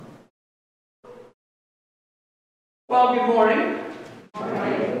Well, good morning. Good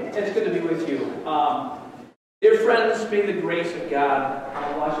morning. It's good to be with you. Dear friends, may the grace of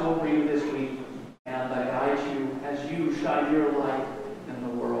God watch over you this week and guide you as you shine your light in the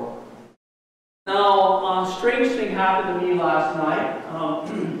world. Now, a strange thing happened to me last night.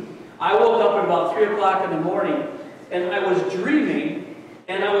 I woke up at about 3 o'clock in the morning, and I was dreaming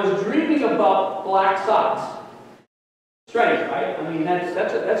about black socks. Strange, right? I mean,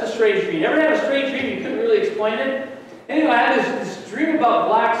 that's a strange dream. You ever had a strange dream you couldn't really explain it? Anyway, I had this dream about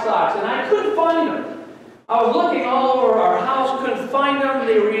black socks, and I couldn't find them. I was looking all over our house, couldn't find them.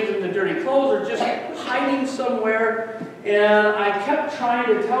 They were either in the dirty clothes or just hiding somewhere. And I kept trying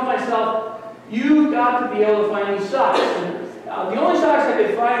to tell myself, you've got to be able to find these socks. And the only socks I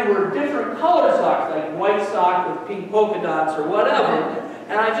could find were different colored socks, like white sock with pink polka dots or whatever.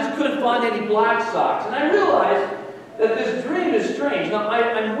 And I just couldn't find any black socks. And I realized that this dream is strange. Now,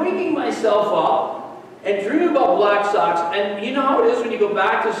 I'm waking myself up and dreaming about black socks, and you know how it is when you go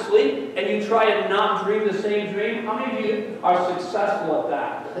back to sleep and you try and not dream the same dream? How many of you are successful at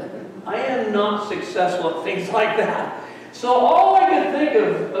that? I am not successful at things like that. So all I could think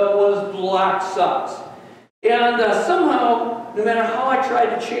of was black socks. And somehow, no matter how I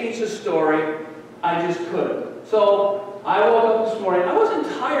tried to change the story, I just couldn't. So I woke up this morning. I wasn't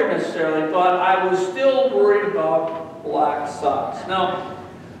tired necessarily, but I was still worried about black socks. Now,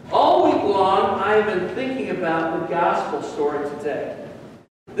 all week long, I've been thinking about the gospel story today.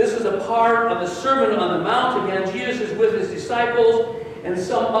 This is a part of the Sermon on the Mount. Again, Jesus is with his disciples and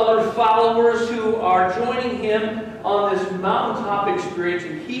some other followers who are joining him on this mountaintop experience,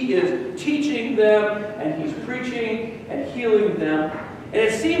 and he is teaching them, and he's preaching and healing them. And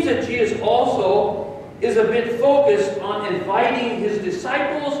it seems that Jesus also is a bit focused on inviting his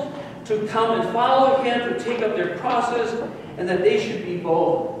disciples to come and follow him, to take up their crosses, and that they should be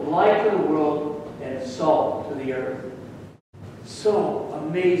both light to the world and salt to the earth. So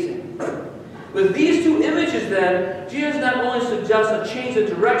amazing. With these two images then, Jesus not only suggests a change of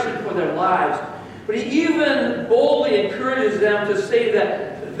direction for their lives, but he even boldly encourages them to say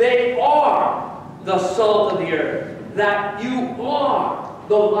that they are the salt of the earth, that you are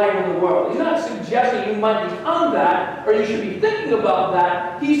the light of the world. He's not suggesting you might become that, or you should be thinking about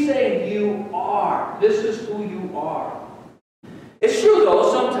that. He's saying you are. This is who you are. It's true,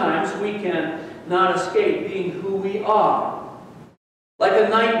 though, sometimes we can not escape being who we are. Like a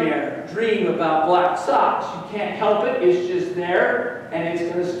nightmare dream about black socks. You can't help it. It's just there, and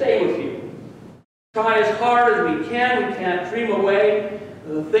it's going to stay with you. Try as hard as we can't dream away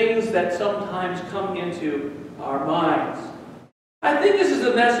the things that sometimes come into our minds. I think this is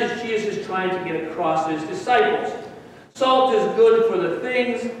the message Jesus is trying to get across to his disciples. Salt is good for the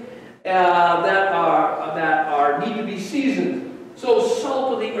things that need to be seasoned. So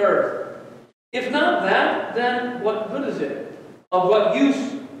salt of the earth. If not that, then what good is it? Of what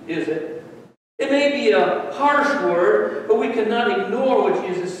use is it? It may be a harsh word, but we cannot ignore what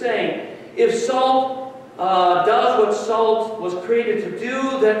Jesus is saying. If salt does what salt was created to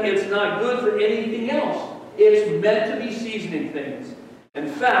do, then it's not good for anything else. It's meant to be seasoning things. In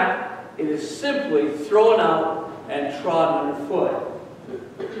fact, it is simply thrown out and trodden underfoot.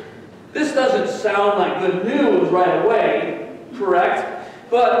 This doesn't sound like good news right away, correct?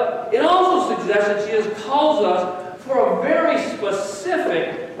 But it also suggests that Jesus calls us for a very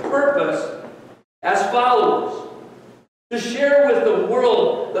specific purpose as followers. To share with the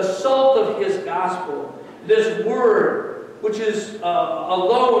world the salt of his gospel. This word, which is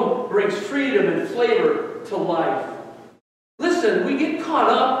alone brings freedom and flavor to life. Listen, we get caught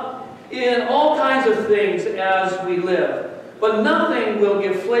up in all kinds of things as we live, but nothing will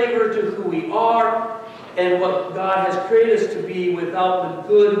give flavor to who we are and what God has created us to be without the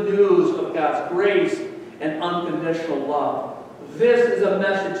good news of God's grace and unconditional love. This is a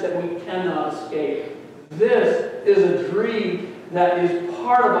message that we cannot escape. This is a dream that is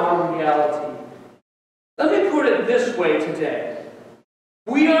part of our reality. Let me put it this way today.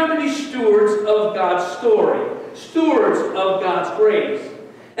 We are to be stewards of God's story, stewards of God's grace.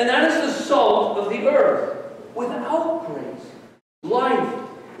 And that is the salt of the earth. Without grace, life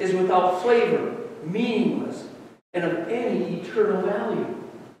is without flavor, meaningless, and of any eternal value.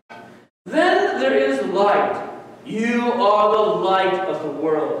 Then there is light. You are the light of the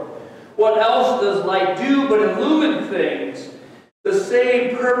world. What else does light do but illumine things? The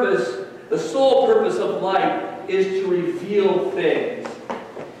same purpose, the sole purpose of light is to reveal things.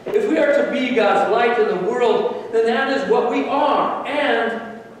 If we are to be God's light in the world, then that is what we are,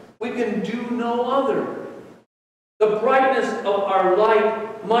 and we can do no other. The brightness of our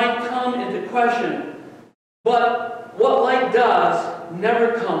light might come into question, but what light does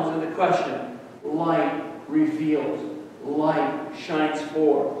never comes into question. Light reveals. Light shines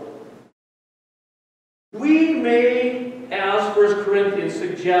forth. We may, as 1 Corinthians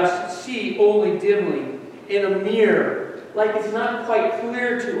suggests, see only dimly in a mirror, like it's not quite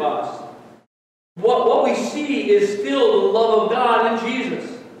clear to us. What we see is still the love of God in Jesus.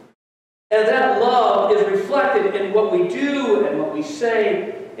 And that love is reflected in what we do and what we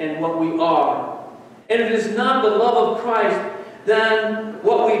say and what we are. And if it is not the love of Christ, then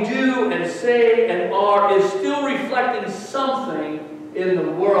what we do and say and are is still reflecting something in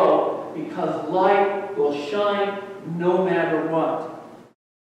the world, because light will shine no matter what.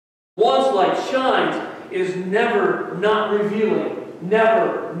 Once light shines, it is never not revealing,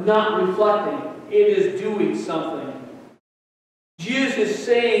 never not reflecting. It is doing something. Jesus is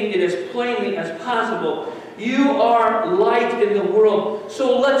saying it as plainly as possible. You are light in the world,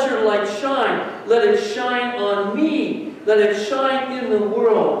 so let your light shine. Let it shine on me. Let it shine in the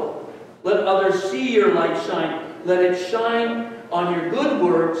world. Let others see your light shine. Let it shine on your good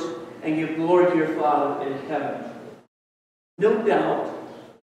works and give glory to your Father in heaven. No doubt,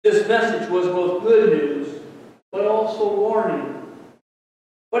 this message was both good news, but also warning.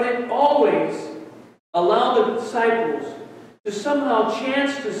 But it always allowed the disciples to somehow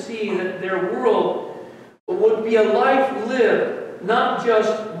chance to see that their world would be a life lived not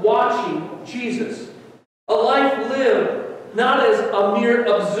just watching Jesus, a life lived not as a mere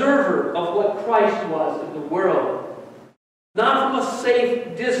observer of what Christ was in the world. Not from a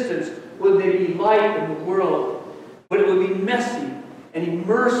safe distance would they be light in the world, but it would be messy and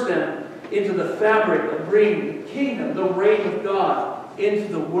immerse them into the fabric of bringing the kingdom, the reign of God,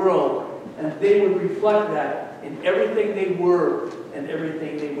 into the world. And they would reflect that in everything they were and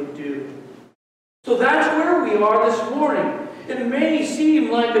everything they would do. So that's where we are this morning. It may seem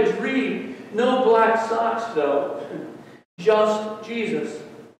like a dream. No black socks, though. Just Jesus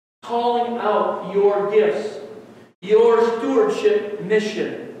calling out your gifts, your stewardship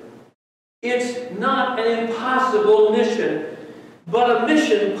mission. It's not an impossible mission, but a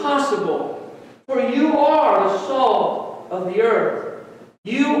mission possible. For you are the salt of the earth.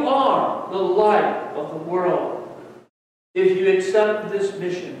 You are the light of the world. If you accept this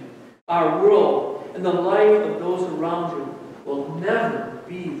mission, our world and the life of those around you will never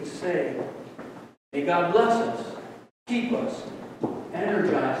be the same. May God bless us, keep us,